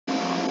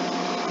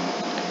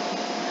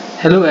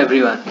Hello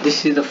everyone,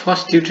 this is the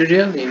first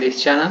tutorial in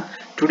this channel.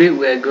 Today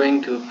we are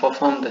going to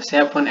perform the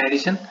SAP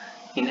addition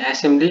in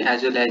assembly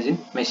as well as in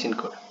machine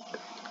code.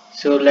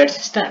 So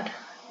let's start.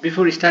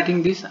 Before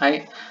starting this,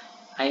 I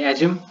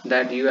assume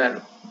that you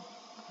are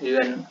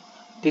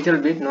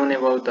little bit known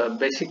about the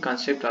basic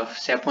concept of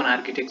SAP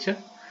architecture,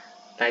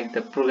 like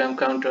the program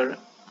counter,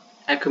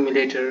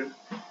 accumulator,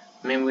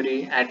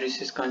 memory,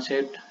 addresses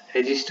concept,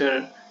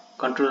 register,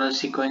 controller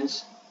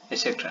sequence,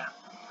 etc.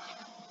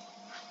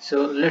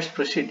 So let's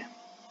proceed.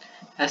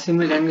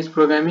 Assembly language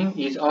programming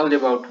is all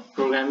about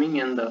programming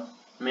in the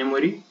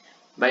memory.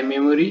 By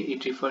memory,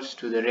 it refers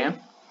to the RAM.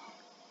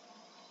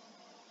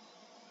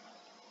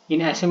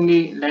 In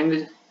assembly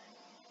language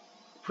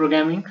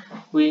programming,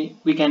 we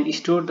can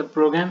store the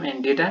program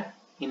and data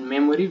in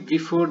memory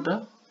before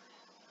the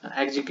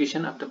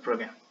execution of the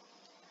program.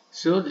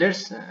 So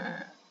let's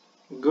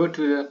go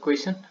to the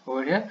question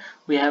over here.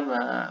 We have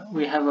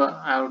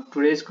our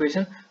today's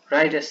question: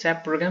 write a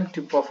SAP program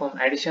to perform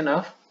addition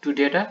of two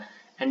data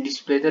and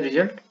display the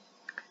result,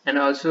 and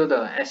also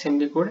the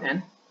assembly code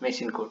and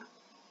machine code.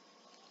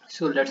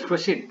 So let's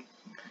proceed.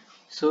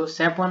 So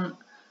SAP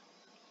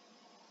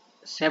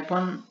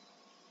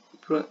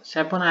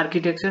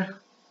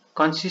architecture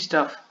consists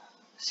of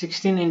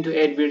 16 into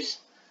 8 bits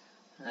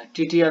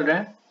TTL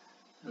RAM.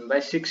 By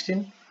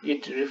 16,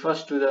 it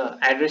refers to the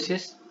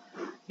addresses.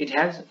 It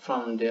has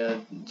from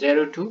the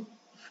 0 to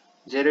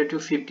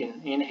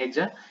 15 in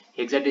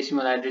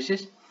hexadecimal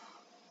addresses,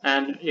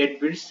 and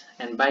 8 bits,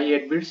 and by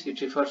 8 bits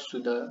it refers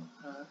to the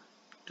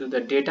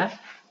data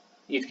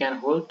it can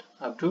hold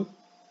up to.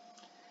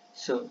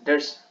 So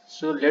let's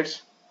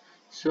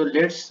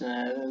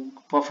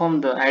perform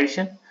the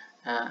addition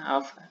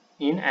of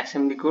in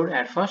assembly code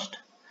at first.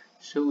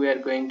 So we are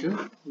going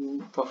to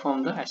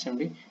perform the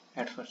assembly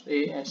at first.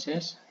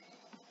 ASS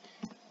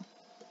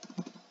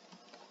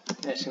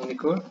assembly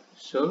code.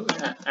 So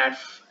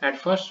at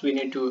first we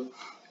need to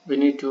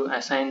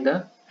assign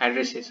the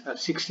addresses of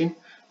 16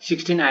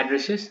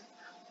 addresses,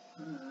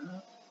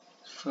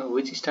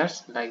 which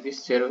starts like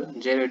this: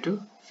 0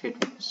 to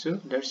 15. So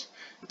let's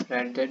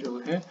write that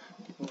over here: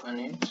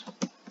 1H,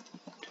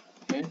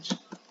 2H,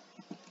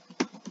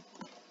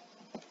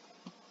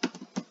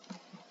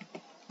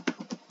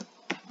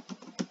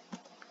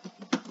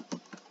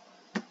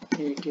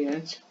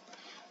 8H,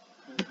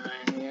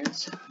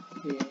 9H,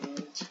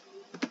 8H,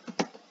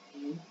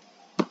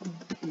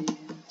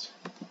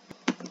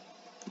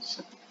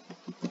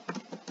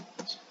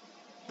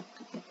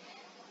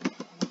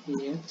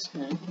 8H,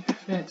 and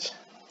FH.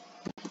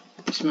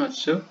 Smart.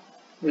 So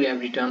we have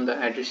written the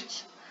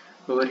addresses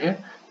over here.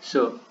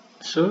 So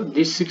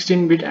these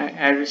 16-bit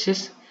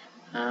addresses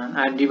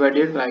are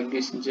divided like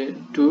this: 0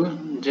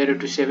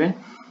 to 7.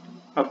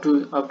 Up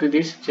to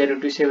this 0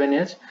 to 7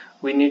 is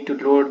we need to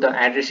load the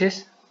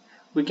addresses.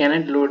 We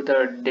cannot load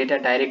the data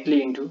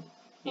directly into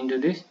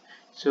this.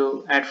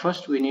 So at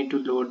first we need to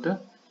load the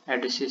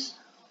addresses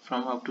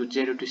from up to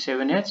 0 to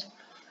 7H.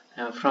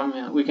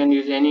 We can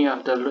use any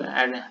of the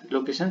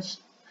locations,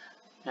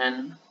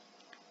 and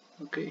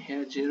okay,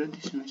 here 0,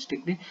 this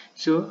mistakenly.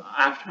 So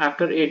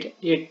after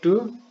 8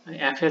 to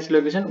FS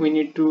location, we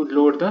need to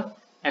load the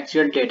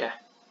actual data.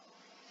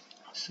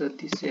 So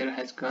this error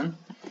has gone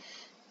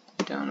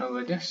down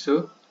over there.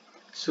 So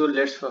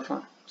let's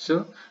perform.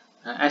 So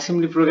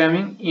assembly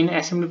programming. In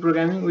assembly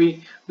programming,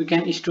 we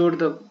can store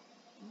the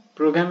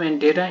program and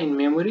data in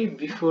memory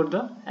before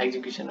the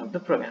execution of the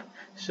program.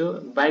 So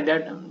by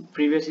that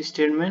previous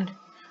statement,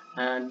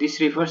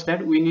 this refers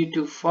that we need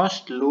to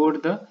first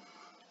load the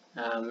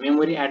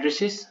memory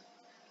addresses,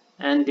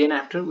 and then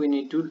after we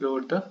need to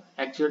load the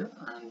actual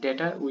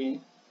data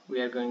we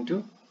are going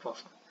to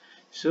perform.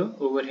 So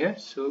over here,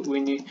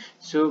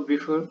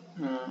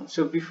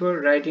 before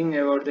writing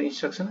about the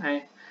instruction,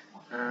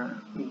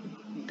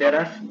 there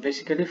are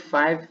basically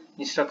 5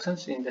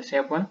 instructions in the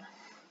SAP one.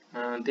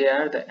 They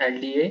are the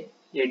LDA,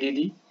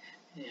 ADD,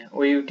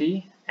 OUT,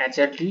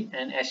 HLT,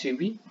 and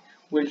SUB.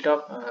 We'll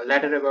talk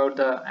later about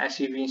the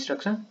SUB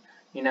instruction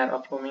in our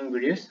upcoming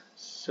videos.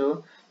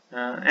 So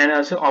and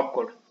also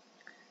opcode.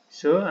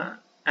 So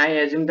I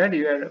assume that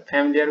you are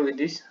familiar with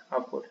this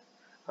opcode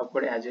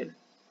as well.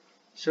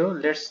 So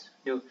let's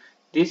do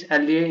this.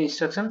 LDA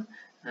instruction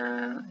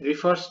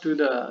refers to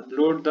the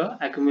load the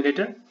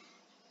accumulator.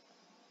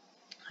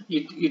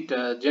 It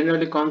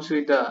generally comes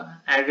with the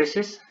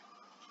addresses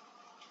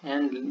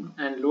and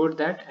load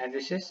that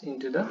addresses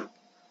into the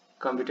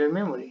computer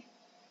memory,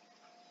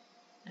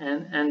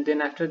 and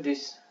then after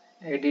this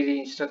ADD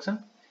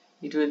instruction,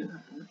 it will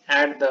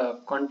add the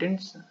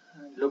contents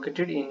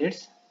located in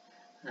its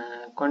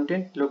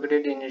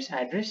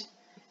address,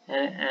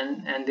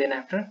 and then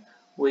after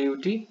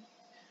OUT,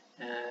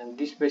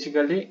 this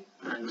basically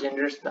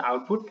generates the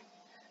output,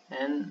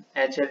 and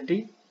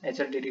HLT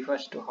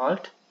refers to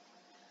halt,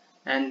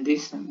 and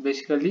this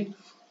basically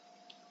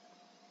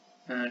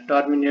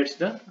terminates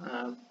the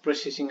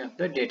processing of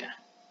the data.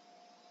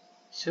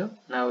 So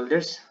now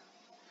let's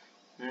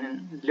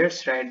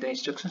write the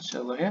instructions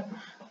over here.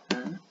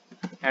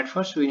 At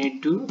first we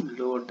need to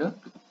load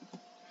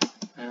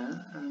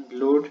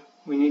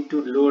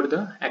to load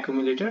the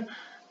accumulator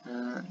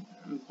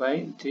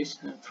by this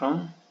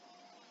from.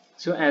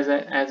 So as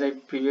I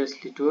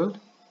previously told,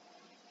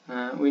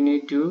 we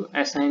need to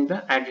assign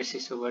the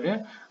addresses over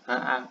here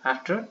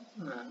after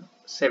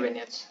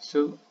 7H.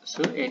 So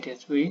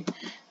 8H,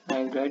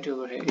 I'll write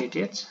over here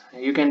 8H.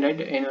 You can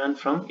write anyone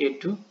from 8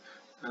 to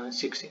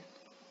 16.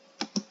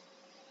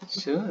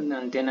 So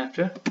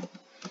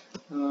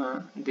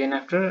then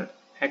after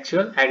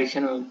actual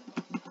addition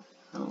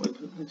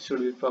should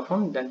be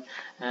performed. Then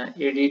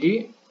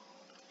ADD,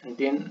 and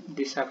then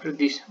this after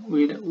this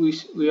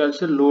we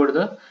also load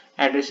the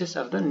addresses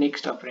of the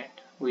next operand.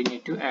 We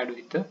need to add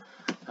with the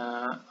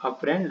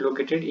operand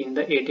located in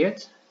the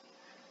 8H.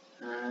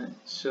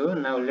 So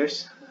now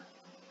let's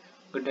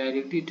go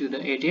directly to the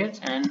 8H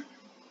and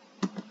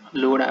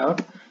load our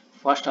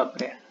first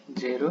operand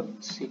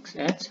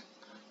 06H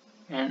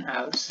and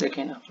our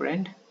second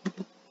operand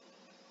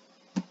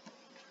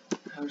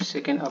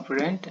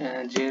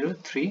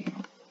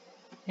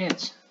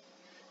 03H.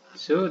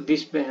 So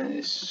this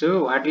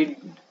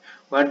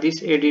what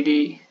this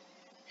ADD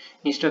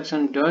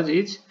instruction does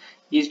is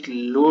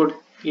load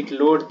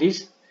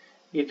this,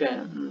 it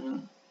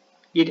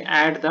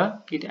add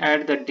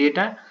the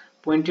data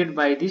pointed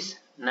by this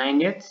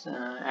 9H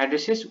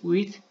addresses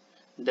with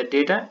the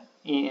data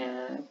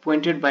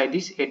pointed by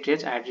this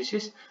 8H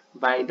addresses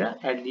by the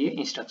LDA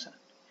instruction.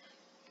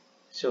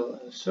 So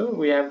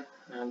we have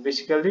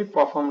basically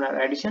performed our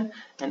addition,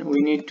 and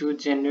we need to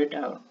generate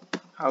our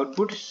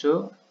output.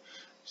 So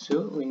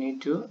we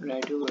need to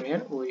write over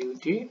here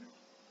OUT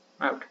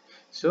out.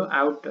 So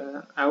out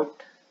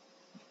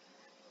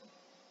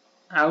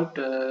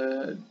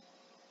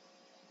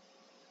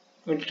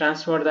will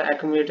transfer the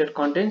accumulated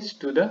contents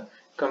to the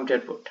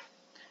computer port,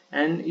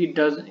 and it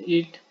doesn't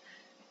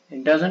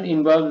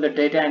involve the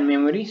data and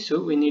memory,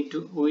 so we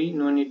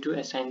no need to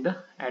assign the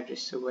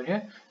address over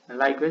here.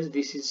 Likewise,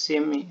 this is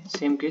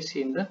same case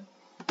in the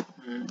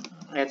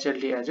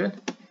HLT as well,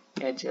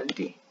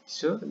 HLT.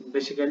 So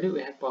basically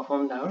we have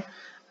performed our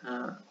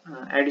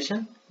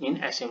addition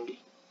in assembly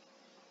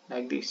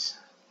like this.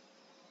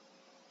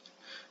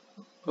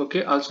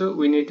 Okay, also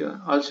we need to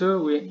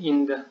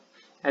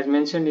as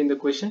mentioned in the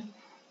question,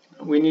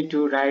 we need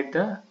to write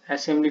the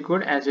assembly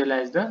code as well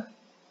as the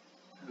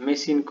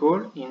machine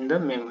code in the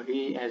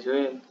memory as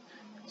well.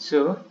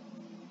 So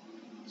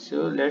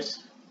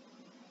let's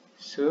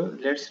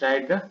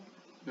write the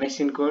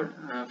machine code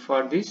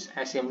for this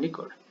assembly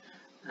code.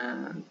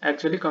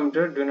 Actually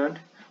computer do not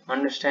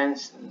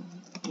understands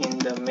in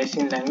the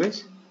machine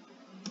language,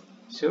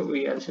 so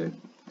we also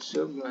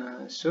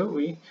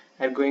we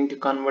are going to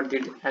convert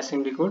the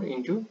assembly code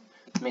into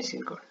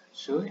machine code.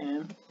 So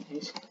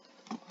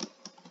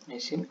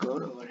machine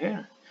code over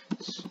here.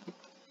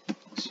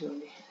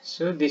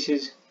 So this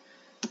is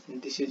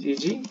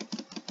easy.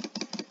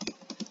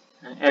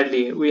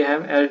 LDA, we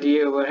have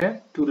LDA over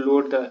here to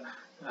load the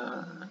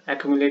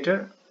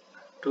accumulator.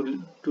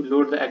 To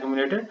load the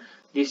accumulator,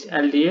 this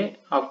LDA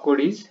opcode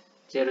is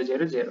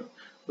 000.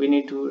 We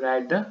need to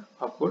write the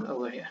opcode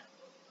over here.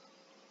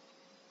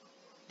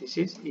 This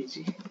is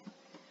easy,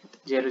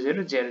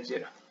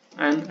 0000.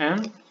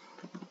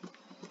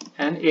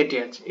 And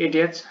 8H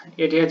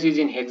is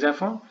in hexa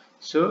form.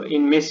 So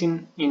in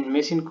machine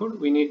code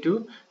we need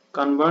to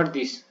convert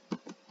this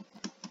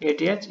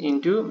 8H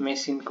into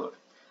machine code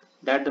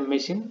that the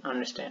machine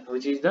understand,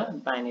 which is the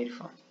binary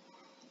form.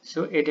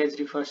 So 8H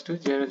refers to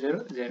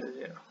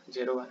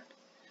 000001.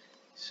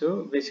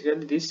 So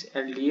basically this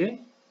LDA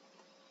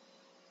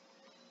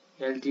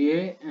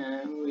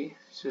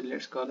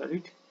let's color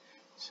it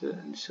so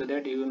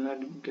that you will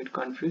not get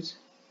confused.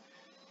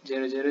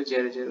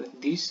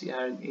 0000, these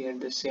are here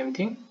the same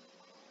thing,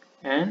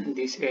 and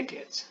this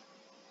 8H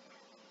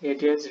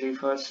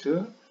refers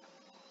to,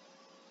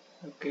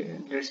 okay,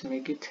 let's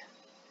make it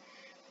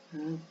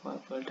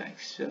purple type.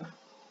 So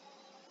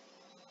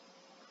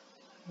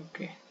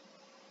okay,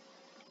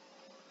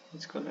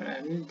 this color I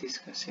will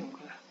discuss same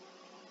color.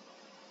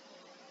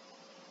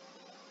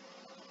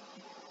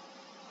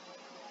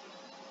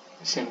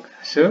 So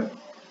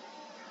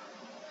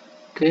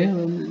okay,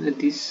 well,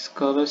 this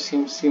color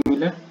seems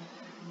similar.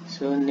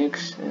 So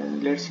next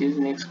let's use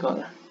next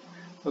color.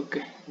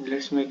 Okay,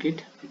 let's make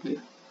it blue.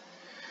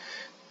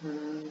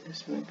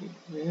 Let's make it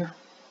blue.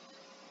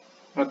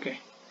 Okay,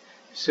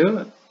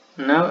 so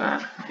now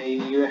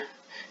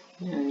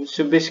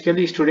so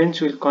basically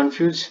students will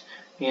confuse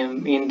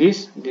in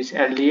this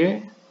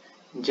LDA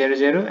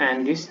 00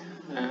 and this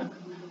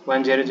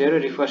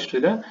 100 refers to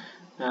the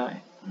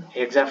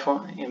hexa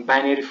form, in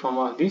binary form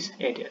of this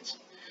 8H.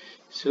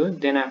 So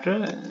then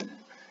after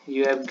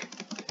you have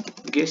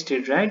guessed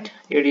it right,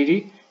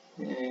 ADD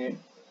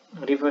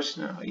refers,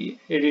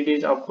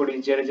 ADD's opcode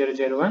is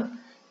 0001.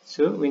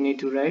 So we need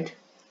to write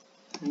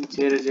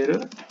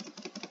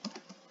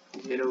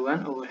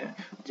 0001 over here,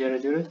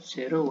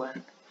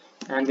 0001,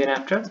 and then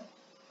after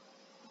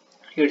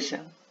its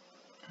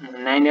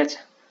 9H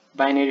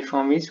binary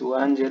form is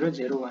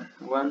 1001,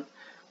 one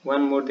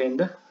more than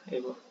the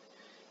above.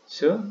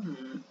 So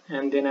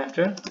and then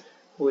after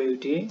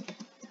OUT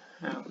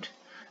out.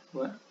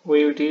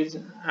 it is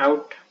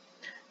out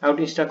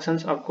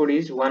instructions of code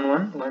is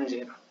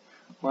 1110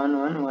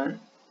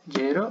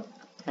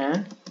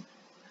 1110,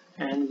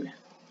 and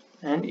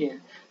yeah,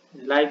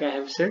 like I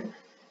have said,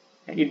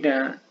 it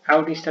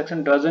out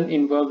instruction doesn't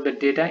involve the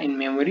data in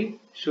memory,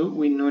 so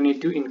we no need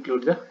to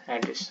include the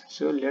address.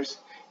 So let's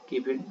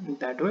keep it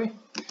that way.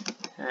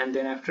 And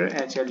then after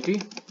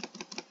HLT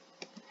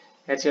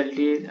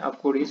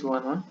of code is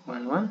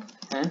 1111,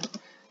 and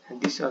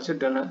this also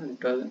do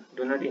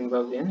not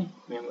involve any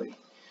memory.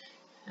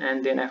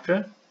 And then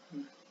after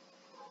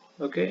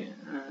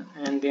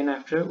and then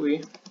after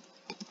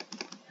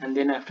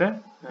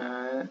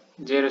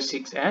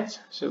 06 adds,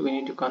 so we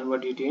need to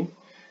convert it in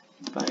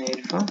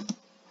binary form.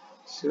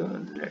 So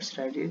let's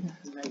write it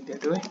like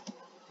that way.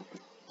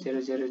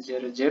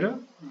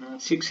 0000.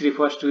 6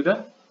 refers to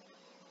the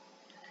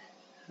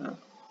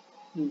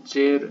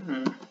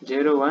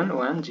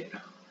 0110,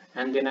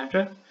 and then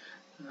after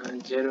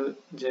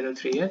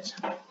 003h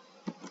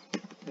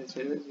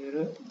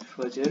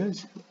 4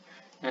 zeros,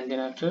 and then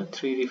after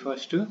 3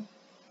 refers to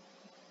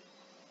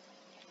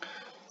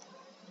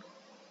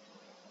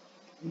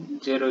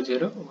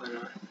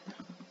 0011.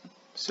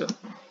 So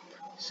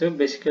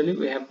basically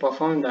we have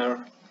performed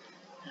our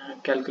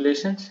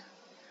calculations.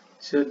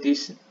 So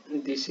this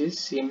is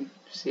same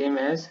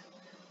as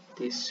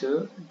this,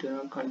 so do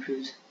not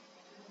confuse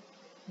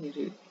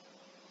it.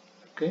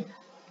 Okay,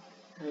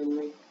 I will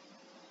make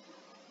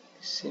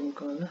the same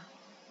color.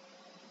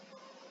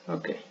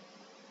 Okay,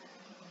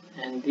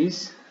 and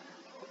this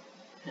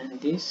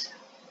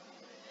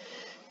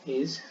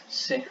is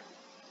same.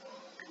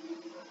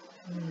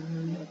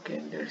 Okay,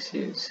 let's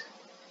use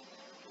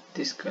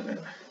this color.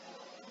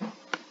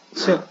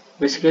 So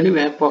basically we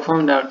have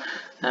performed our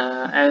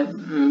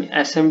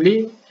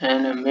assembly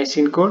and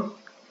machine code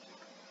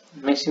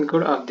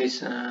of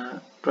this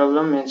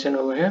problem mentioned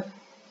over here.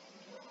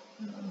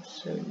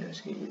 So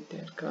let's give it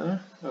that color.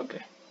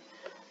 Okay,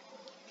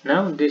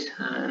 now this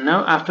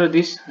after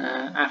this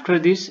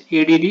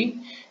ADD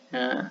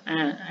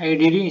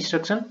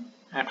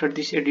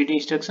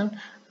instruction,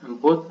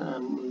 both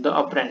the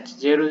operands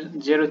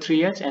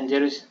 003h and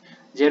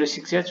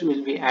 006h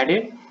will be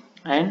added,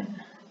 and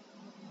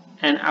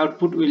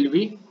output will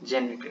be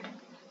generated.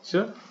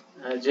 So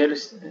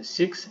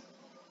 06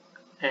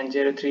 and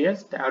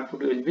 03h, the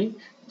output will be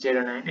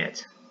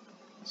 09h.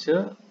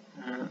 So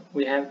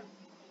we have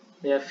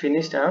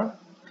finished our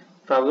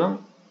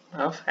problem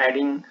of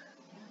adding,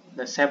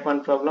 the SAP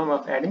 1 problem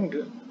of adding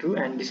to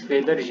and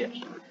display the result.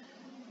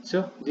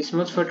 So this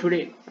much for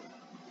today.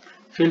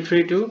 Feel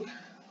free to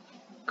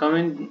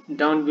comment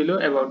down below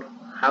about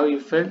how you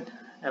felt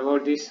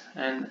about this,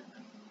 and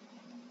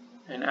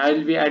I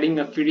will be adding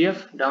a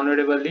PDF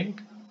downloadable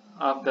link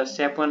of the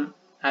SAP 1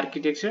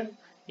 architecture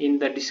in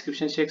the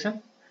description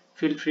section.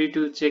 Feel free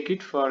to check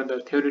it for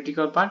the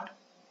theoretical part.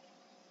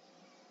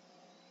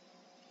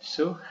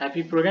 So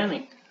happy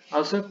programming.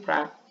 Also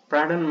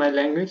pardon my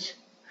language,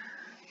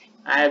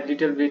 I have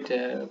little bit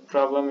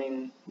problem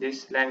in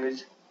this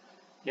language.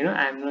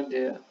 I am not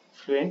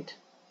fluent.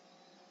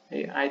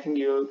 I think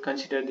you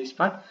consider this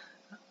part.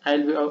 I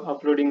will be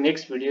uploading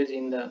next videos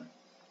in the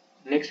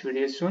next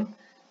video soon.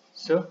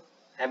 So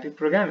happy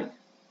programming.